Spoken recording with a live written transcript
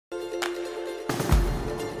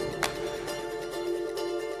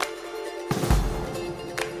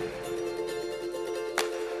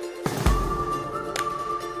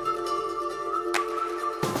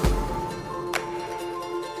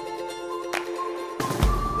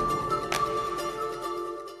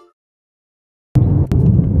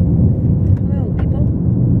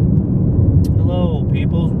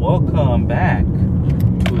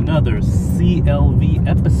CLV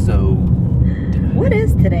episode. What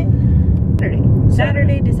is today?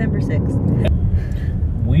 Saturday, December 6th.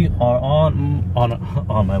 We are on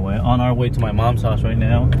our way to my mom's house right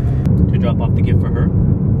now to drop off the gift for her.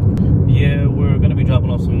 Yeah, we're gonna be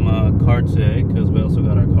dropping off some cards today because we also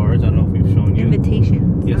got our cards. I don't know if we've shown you.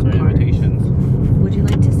 Invitations. Yes, our invitations. Would you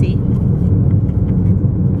like to see?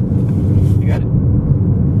 You got it.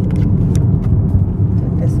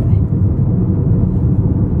 This way.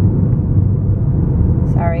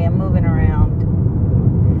 Sorry, I'm moving around.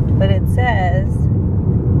 But it says,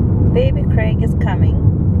 Baby Craig is coming.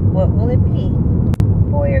 What will it be?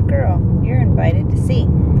 Boy or girl? You're invited to see.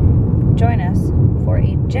 Join us for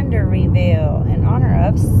a gender reveal in honor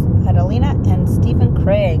of Adelina and Stephen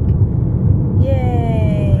Craig.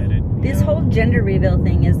 Yay! This whole gender reveal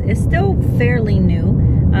thing is still fairly new,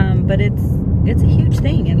 but it's a huge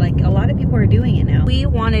thing, and like a lot of people are doing it now. We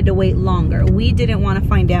wanted to wait longer. We didn't want to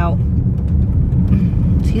find out.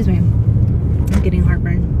 Excuse me, I'm getting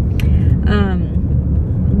heartburn.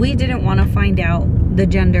 We didn't want to find out the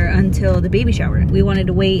gender until the baby shower. We wanted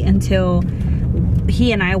to wait until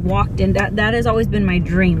he and I walked in. That has always been my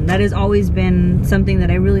dream. That has always been something that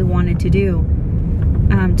I really wanted to do,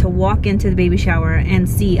 to walk into the baby shower and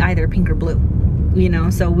see either pink or blue, you know.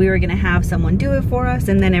 So we were gonna have someone do it for us,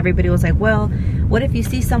 and then everybody was like, well, what if you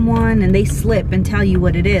see someone and they slip and tell you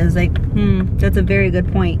what it is? Like, that's a very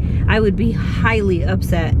good point. I would be highly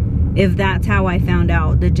upset if that's how I found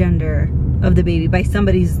out the gender of the baby, by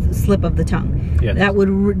somebody's slip of the tongue. Yes.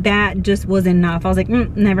 That just was enough. I was like,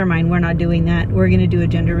 never mind, we're not doing that. We're gonna do a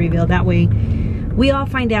gender reveal. That way we all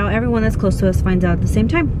find out, everyone that's close to us finds out at the same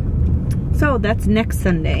time. So that's next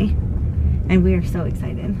Sunday, and we are so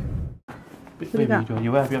excited. Baby, you have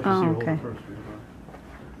to see your okay. first.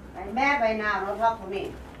 I'm mad right now, don't talk to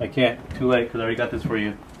me. I can't, too late, because I already got this for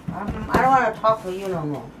you. I don't want to talk to you no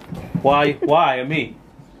more. Why? Why? Me?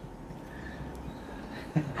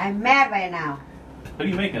 I'm mad right now. What are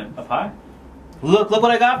you making? A pie? Look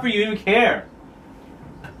what I got for you. You don't even care.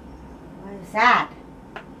 What is that?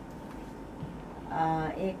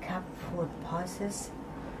 8 cup food process.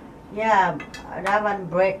 Yeah, that one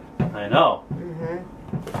break. I know.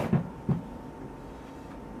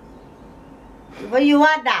 What do you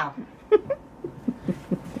want now?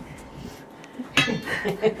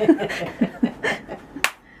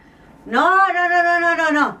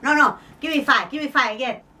 No. Give me 5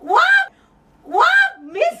 again. What?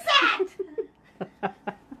 Miss that?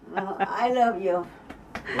 Oh, I love you.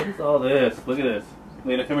 What is all this? Look at this.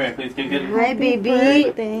 Lena, come here, please. Get it. Hi,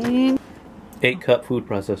 baby. 8-cup food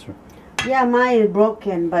processor. Yeah, mine is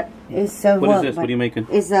broken, but it's a What is this? What are you making?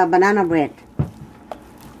 It's a banana bread.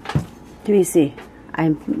 Let me see.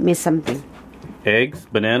 I missed something. Eggs?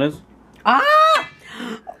 Bananas? Ah!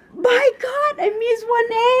 My God, I missed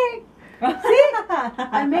one egg. See?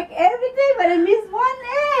 I make everything, but I missed one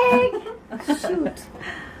egg. Shoot.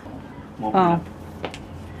 Oh.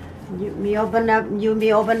 You open up.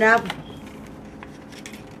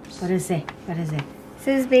 What is it?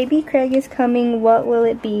 Says Baby Craig is coming. What will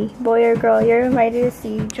it be? Boy or girl? You're invited to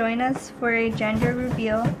see. Join us for a gender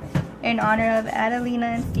reveal in honor of Adelina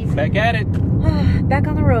and Stephen. Back at it. Back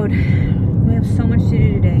on the road. We have so much to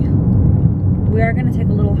do today. We are going to take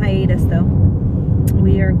a little hiatus though.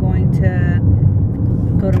 We are going to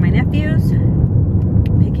go to my nephew's,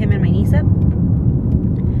 pick him and my niece up,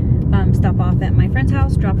 stop off at my friend's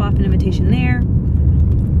house, drop off an invitation there,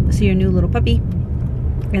 see your new little puppy,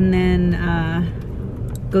 and then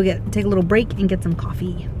take a little break and get some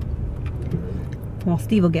coffee. Well,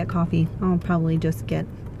 Steve will get coffee. I'll probably just get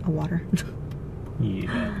a water.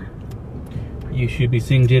 Yeah. You should be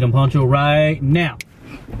seeing Jade and Poncho right now.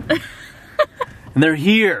 And they're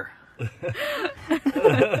here.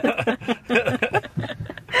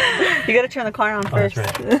 You gotta turn the car on first.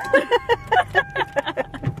 That's right.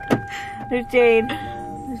 There's Jade.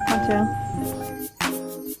 There's Poncho.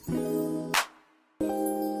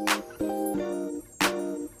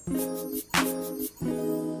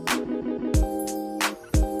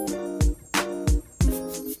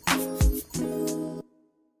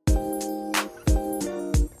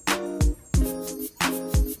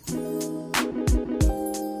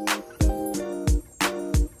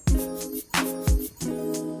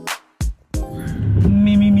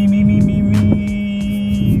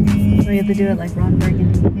 We have to do it like Ron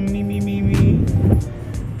Burgundy. Me.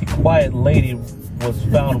 The quiet lady was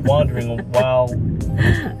found wandering while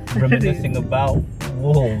reminiscing about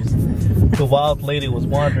wolves. The wild lady was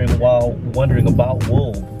wandering while wondering about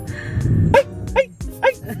wolves.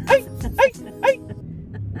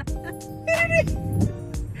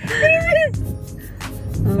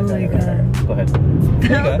 Oh my God. Go ahead.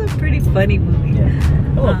 That was a pretty funny movie. Yeah.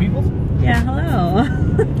 Hello, people. Yeah, hello.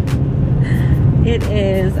 It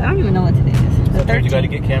is, I don't even know what today is. The Sometimes you 13th. gotta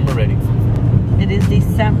get camera ready. It is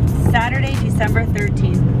Saturday, December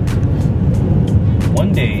 13th.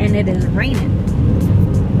 One day. And it is raining.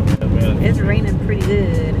 It's raining pretty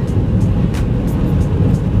good.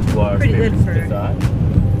 Pretty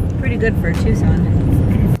good for Tucson.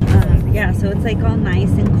 Yeah, so it's like all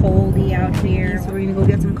nice and coldy out here. So we're gonna go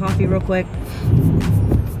get some coffee real quick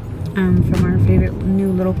from our favorite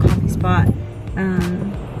new little coffee spot,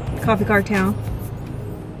 Coffee Cartel.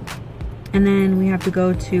 And then we have to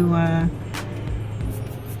go to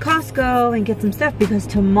Costco and get some stuff because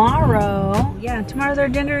tomorrow's our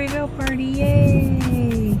gender reveal party,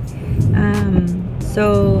 yay!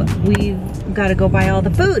 So we've got to go buy all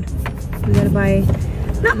the food. We got to buy,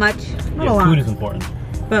 not much, not a lot. Food is important.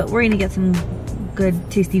 But we're gonna get some good,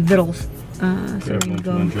 tasty vittles. So we're gonna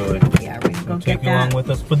go enjoy. Yeah, we're gonna go We'll get take you along that. with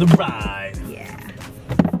us for the ride. Yeah.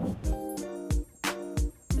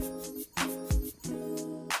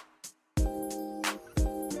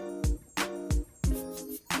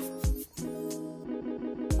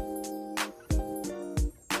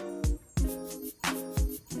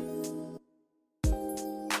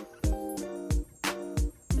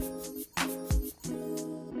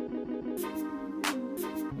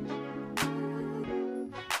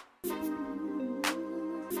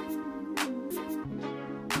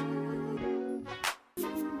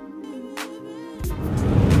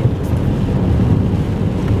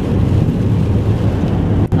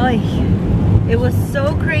 It was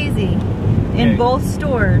so crazy in both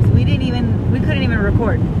stores. We couldn't even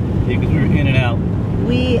record. Yeah, because we were in and out.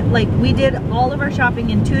 We did all of our shopping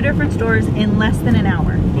in 2 different stores in less than an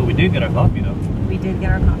hour. But we did get our coffee though. We did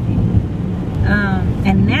get our coffee.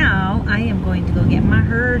 And now I am going to go get my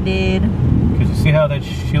hair did. Because you see how that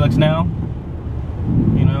she looks now?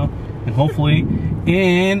 You know? And hopefully,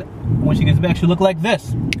 when she gets back, she'll look like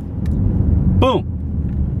this. Boom!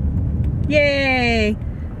 Yay!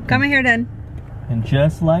 Got my hair done. And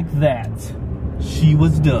just like that, she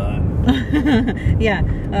was done.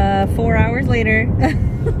 Yeah, 4 hours later,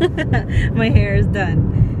 my hair is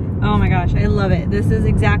done. Oh my gosh, I love it. This is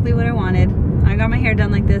exactly what I wanted. I got my hair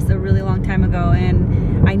done like this a really long time ago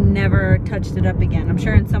and I never touched it up again. I'm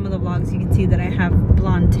sure in some of the vlogs you can see that I have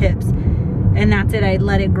blonde tips and that's it. I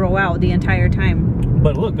let it grow out the entire time.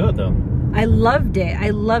 But it looked good though. I loved it.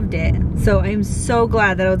 I loved it. So I'm so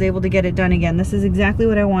glad that I was able to get it done again. This is exactly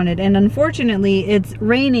what I wanted. And unfortunately, it's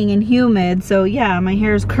raining and humid. So yeah, my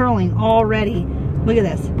hair is curling already. Look at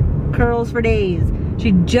this. Curls for days.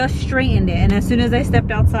 She just straightened it. And as soon as I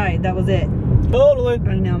stepped outside, that was it. Totally.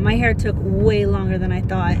 I know. My hair took way longer than I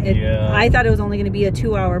thought. Yeah. I thought it was only going to be a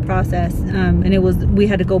 2-hour process. And we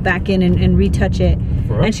had to go back in and retouch it.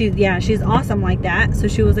 And she's awesome like that. So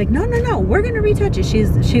she was like, no, we're going to retouch it.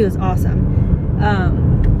 She was awesome.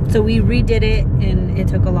 So we redid it and it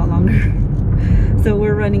took a lot longer. So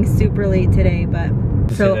we're running super late today, but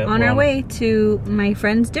so on our way to my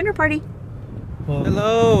friend's dinner party. Well,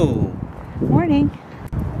 hello. Morning.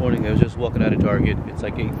 Morning. I was just walking out of Target. It's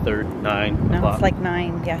like 8:30, 9 o'clock. No, it's like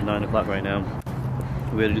 9, yeah. 9 o'clock right now.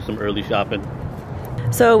 We had to do some early shopping.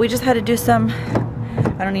 So we just had to do some,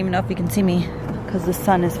 I don't even know if you can see me because the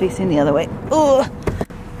sun is facing the other way. Oh,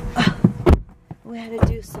 we had to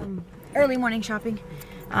do some early morning shopping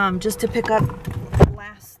just to pick up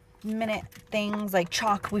last minute things like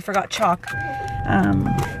chalk. We forgot chalk.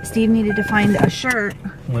 Steve needed to find a shirt,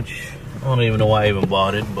 which I don't even know why I even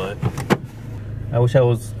bought it, but I wish I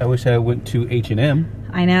went to H&M.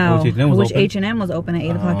 I know. I wish H&M was open at 8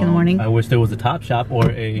 o'clock in the morning. I wish there was a Topshop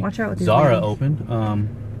or a Zara open.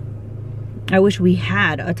 I wish we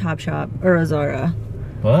had a Topshop or a Zara.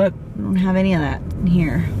 But we don't have any of that in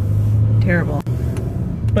here. Terrible.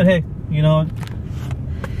 But hey, you know.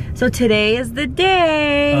 So today is the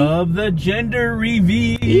day of the gender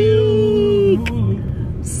reveal. Eek.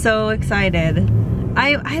 So excited.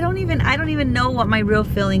 I don't even know what my real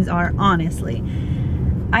feelings are, honestly.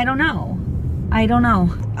 I don't know.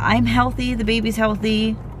 I'm healthy, the baby's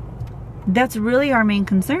healthy. That's really our main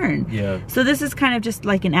concern. Yeah. So this is kind of just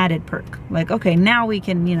like an added perk. Like, okay, now we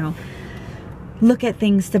can, you know, look at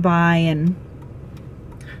things to buy and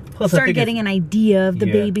start getting an idea of the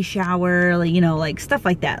baby shower, like, you know, like stuff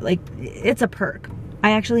like that. Like, it's a perk.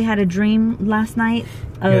 I actually had a dream last night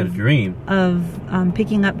of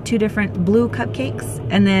picking up 2 different blue cupcakes,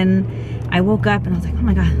 and then I woke up and I was like, oh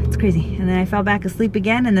my god, it's crazy. And then I fell back asleep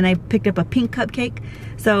again, and then I picked up a pink cupcake.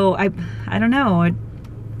 So I don't know.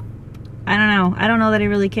 I don't know that I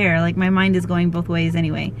really care. Like, my mind is going both ways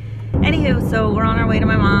anyway. Anywho, so we're on our way to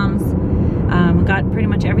my mom's. We got pretty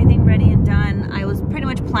much everything ready and done. I was pretty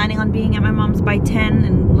much planning on being at my mom's by 10,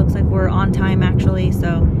 and it looks like we're on time actually,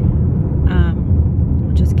 so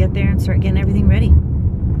we'll just get there and start getting everything ready.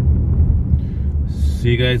 See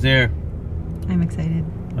you guys there. I'm excited.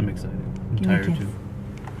 I'm excited. I'm Give me a tired kiss. too.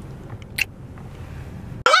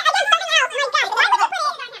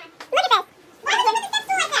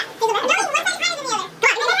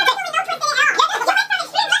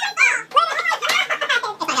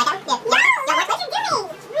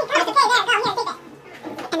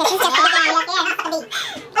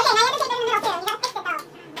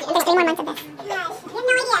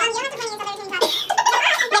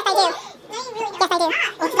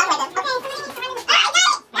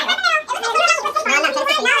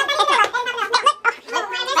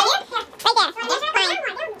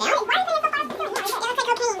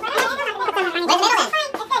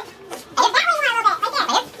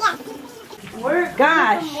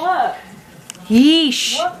 Gosh.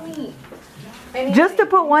 Yeesh. Just to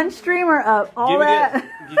put one streamer up, all that.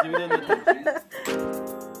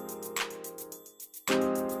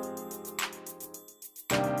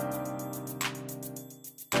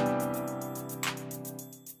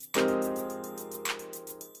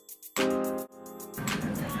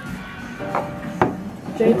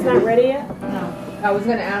 Jade's not ready yet? No. I was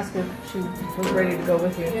gonna ask if she was ready to go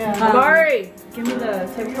with you. Yeah. Mari, give me the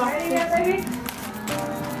tablecloth. Ready?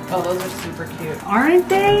 Oh, those are super cute. Aren't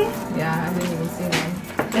they? Yeah, I didn't even see them.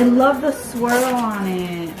 I love the swirl on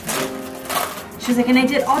it. She's like, and I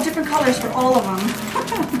did all different colors for all of them.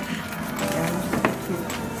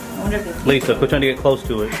 I wonder if it's Lisa, quit trying to get close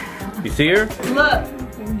to it. You see her? Look.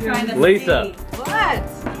 I'm trying to Lisa. see. What?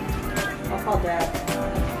 I'll call Dad.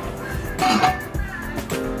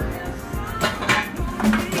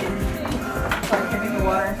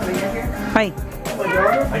 Hi.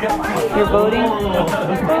 You're voting?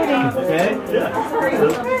 Voting. Okay.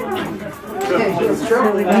 So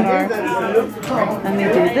we got our, let me do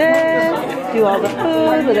this, do all the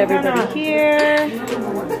food with everybody here.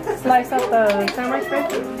 Slice up the samurai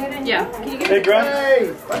spread? Yeah. Can you get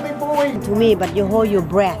To me, but you hold your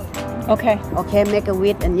breath. Okay. Okay, make a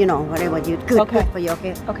width and you know, whatever you good, Okay. good for you,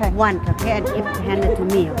 okay? Okay. One, okay, and give hand it to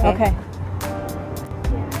me, okay? Okay.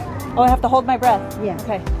 Oh, I have to hold my breath? Yeah.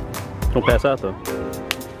 Okay. Don't pass out though.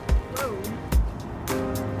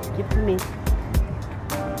 Give to me.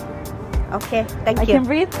 Okay, thank I you. can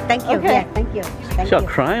breathe? Thank you, Okay. yeah, thank you. Thank She's all you.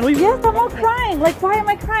 crying? What are you- Yes, I'm all crying. Like, why am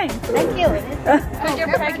I crying? Thank you. Because you're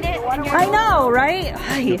pregnant and you're I know, right?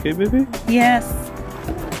 You okay, baby? Yes.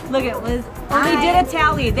 Look at Liz. We did a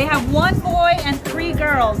tally. They have 1 boy and 3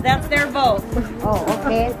 girls. That's their vote. Oh,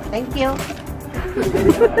 okay, thank you.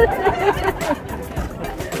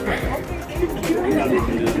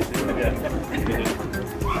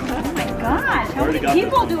 Oh my gosh. How many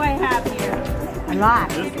people do I have here? A lot.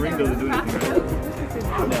 This ring doesn't do anything, right?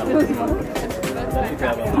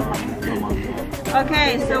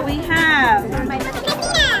 Okay, so we have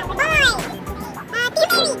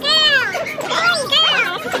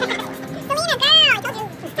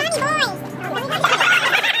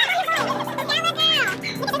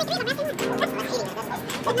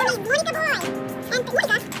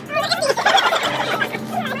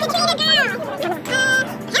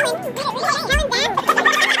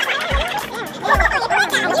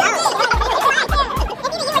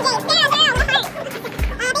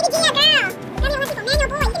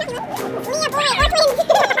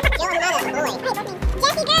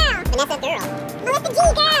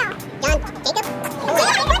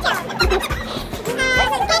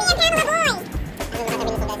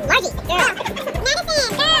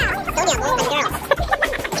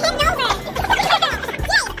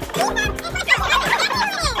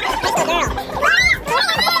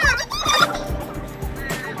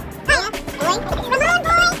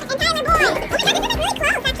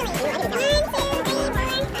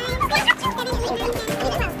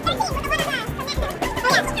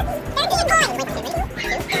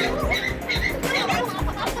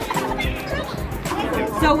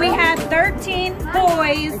So we had 13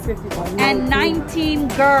 boys and 19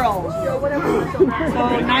 girls. So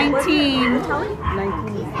 19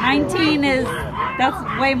 is,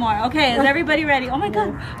 that's way more. Okay, is everybody ready? Oh my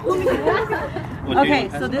God. Okay,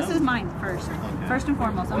 so this is mine first. First and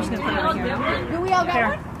foremost, I'm just gonna put it right here. Do we all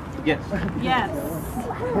got one? Yes. Yes.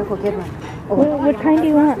 Don't forget one. What kind do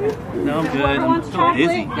you want? No, I'm good. Whoever wants I'm chocolate,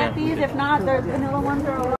 busy. get these. If not, there's vanilla ones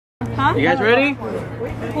are. Huh? You guys ready? Who?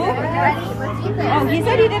 Oh, he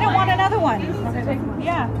said he didn't want another one.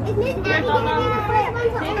 Yeah.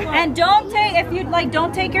 And don't take, if you like,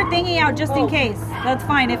 don't take your thingy out just in case. That's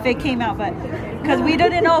fine if it came out, but because we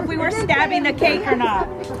didn't know if we were stabbing the cake or not.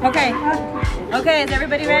 Okay. Okay, is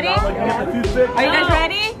everybody ready? Are you guys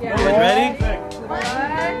ready? You guys ready?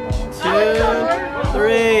 1, 2,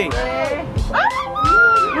 3.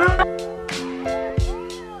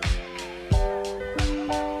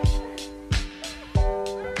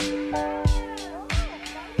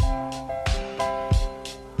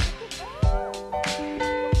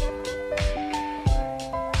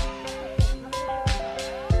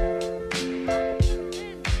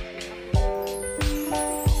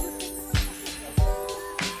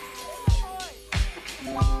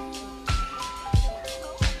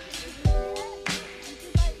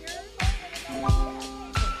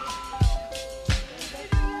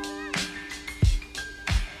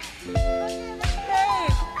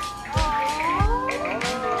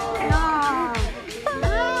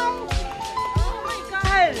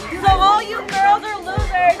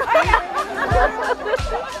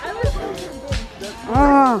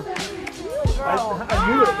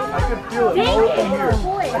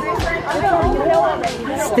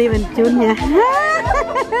 Steven Jr.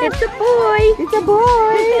 It's a boy. It's a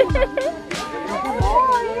boy.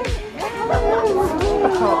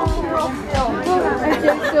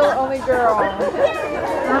 I'm still only girl.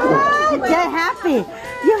 You're happy.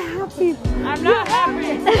 You're happy. I'm not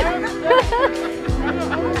happy. Still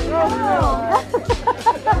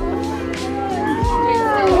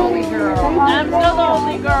only girl. I'm still the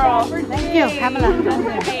only girl. Thank you, Pamela.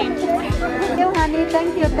 Thank you, honey.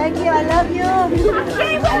 Thank you. Thank you. I love you.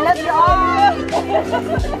 I love you all.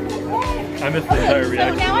 I missed the entire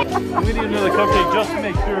reaction. We need another cupcake just to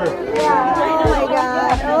make sure. Oh my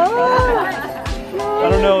God. Oh. I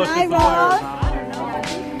don't know if Hi, it's the fire.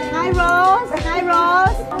 Hi, Rose. Hi,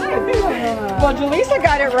 Rose. Well, Julissa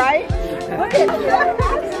got it right. Look at you.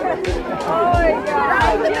 Oh my God.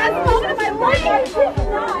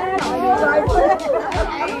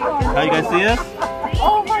 How you guys see us?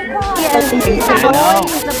 Oh my God. Yes. It's a boy.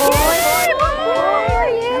 It's a boy.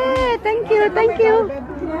 Yeah. Thank you. Thank you.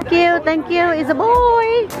 Thank you. Thank you. It's a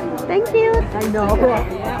boy. Thank you. I know.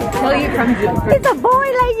 Tell you from It's a boy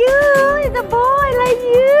like you. It's a boy like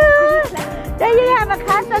you. Then you have a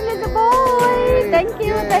cousin. It's a boy. Thank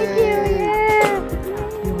you. Thank you. Yeah.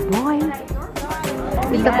 Boy.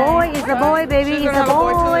 It's a boy. It's a boy, baby. It's a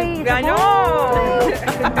boy. It's a I know.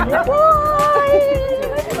 boy.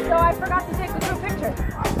 So I forgot to take the group picture.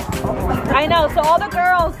 I know. So all the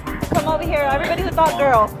girls, come over here. Everybody who thought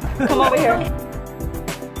girl, come over here.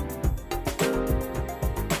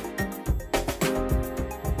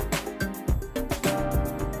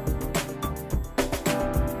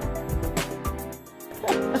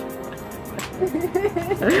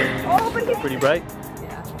 Pretty bright?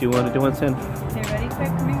 Yeah. Do you want to do one, Sin? Okay, ready? Quick,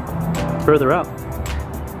 come here. Further out.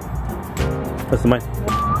 That's the mic.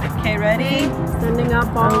 Okay, ready? Sending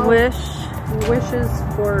up all wishes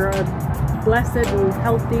for a blessed and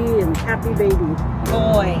healthy and happy baby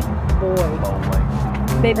Boy. boy.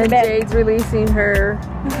 Baby And Jade's releasing her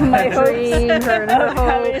dream, her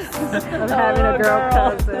hopes of having a girl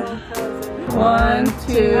cousin. 1,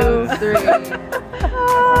 2, 3.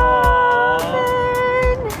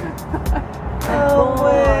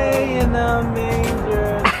 Away in the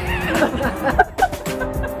manger.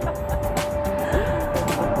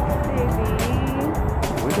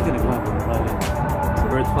 Where's it gonna go out when we're flying?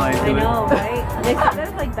 Birds flying to it. I know, right? They said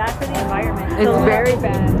it's like bad for the environment. It's very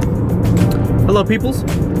bad. Hello, peoples.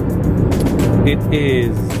 It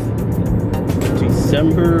is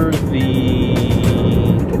December the...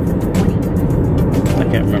 I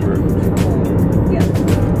can't remember. Yeah.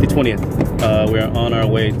 The 20th. We're on our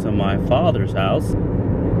way to my father's house.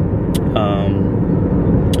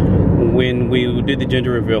 When we did the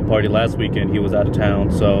gender reveal party last weekend, he was out of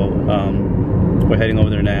town, so we're heading over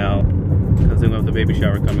there now because then we have the baby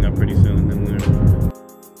shower coming up pretty soon. Then we're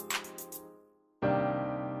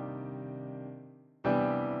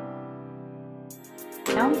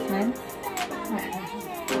Announcement.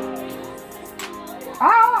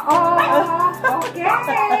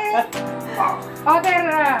 Okay. Other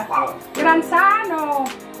grandsano.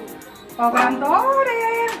 Oh,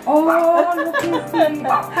 granddaughter. Oh, look and see.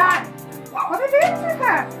 Cat. What is this,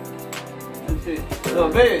 cat? oh,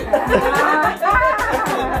 baby.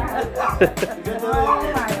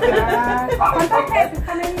 Oh my God. ¿Cuántas veces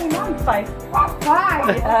están en mi mom? 5.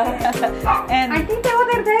 5. And I think the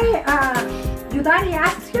other day, your daddy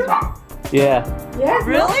asked you. Yeah, Yes.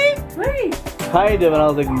 really? Really? kind of, and I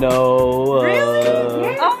was like, no. Really?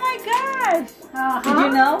 Yes. Oh my gosh. Uh-huh. Did you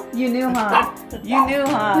know? You knew, huh? You knew,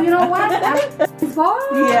 huh? Do you know what? It's boy.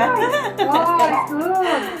 Yeah. Oh, it's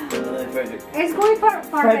good. It's going for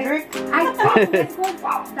Frederick? I think it's going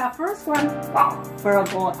for the first one. For a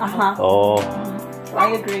boy. Uh-huh. Oh,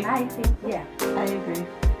 I agree. I think, yeah. I agree.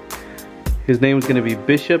 His name is gonna be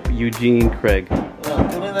Bishop Eugene Craig. So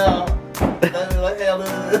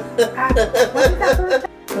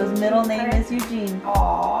his middle name is Eugene.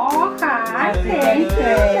 Oh, hi. Thank you.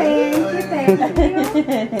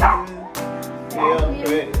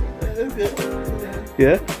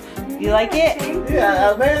 Yeah? You like it?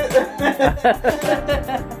 Yeah, I made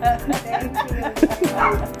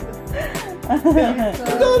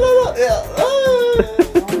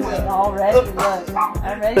Already, look.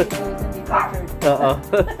 I'm ready to do it to be pictured.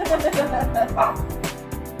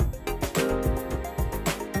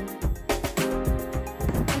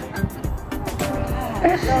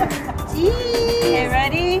 Okay,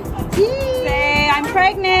 ready? Say, I'm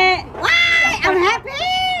pregnant. Why? I'm happy.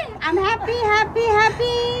 I'm happy, happy,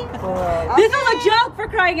 happy. This is a joke, for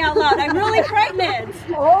crying out loud. I'm really pregnant.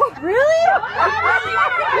 Oh, really? I'm really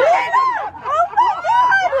pregnant.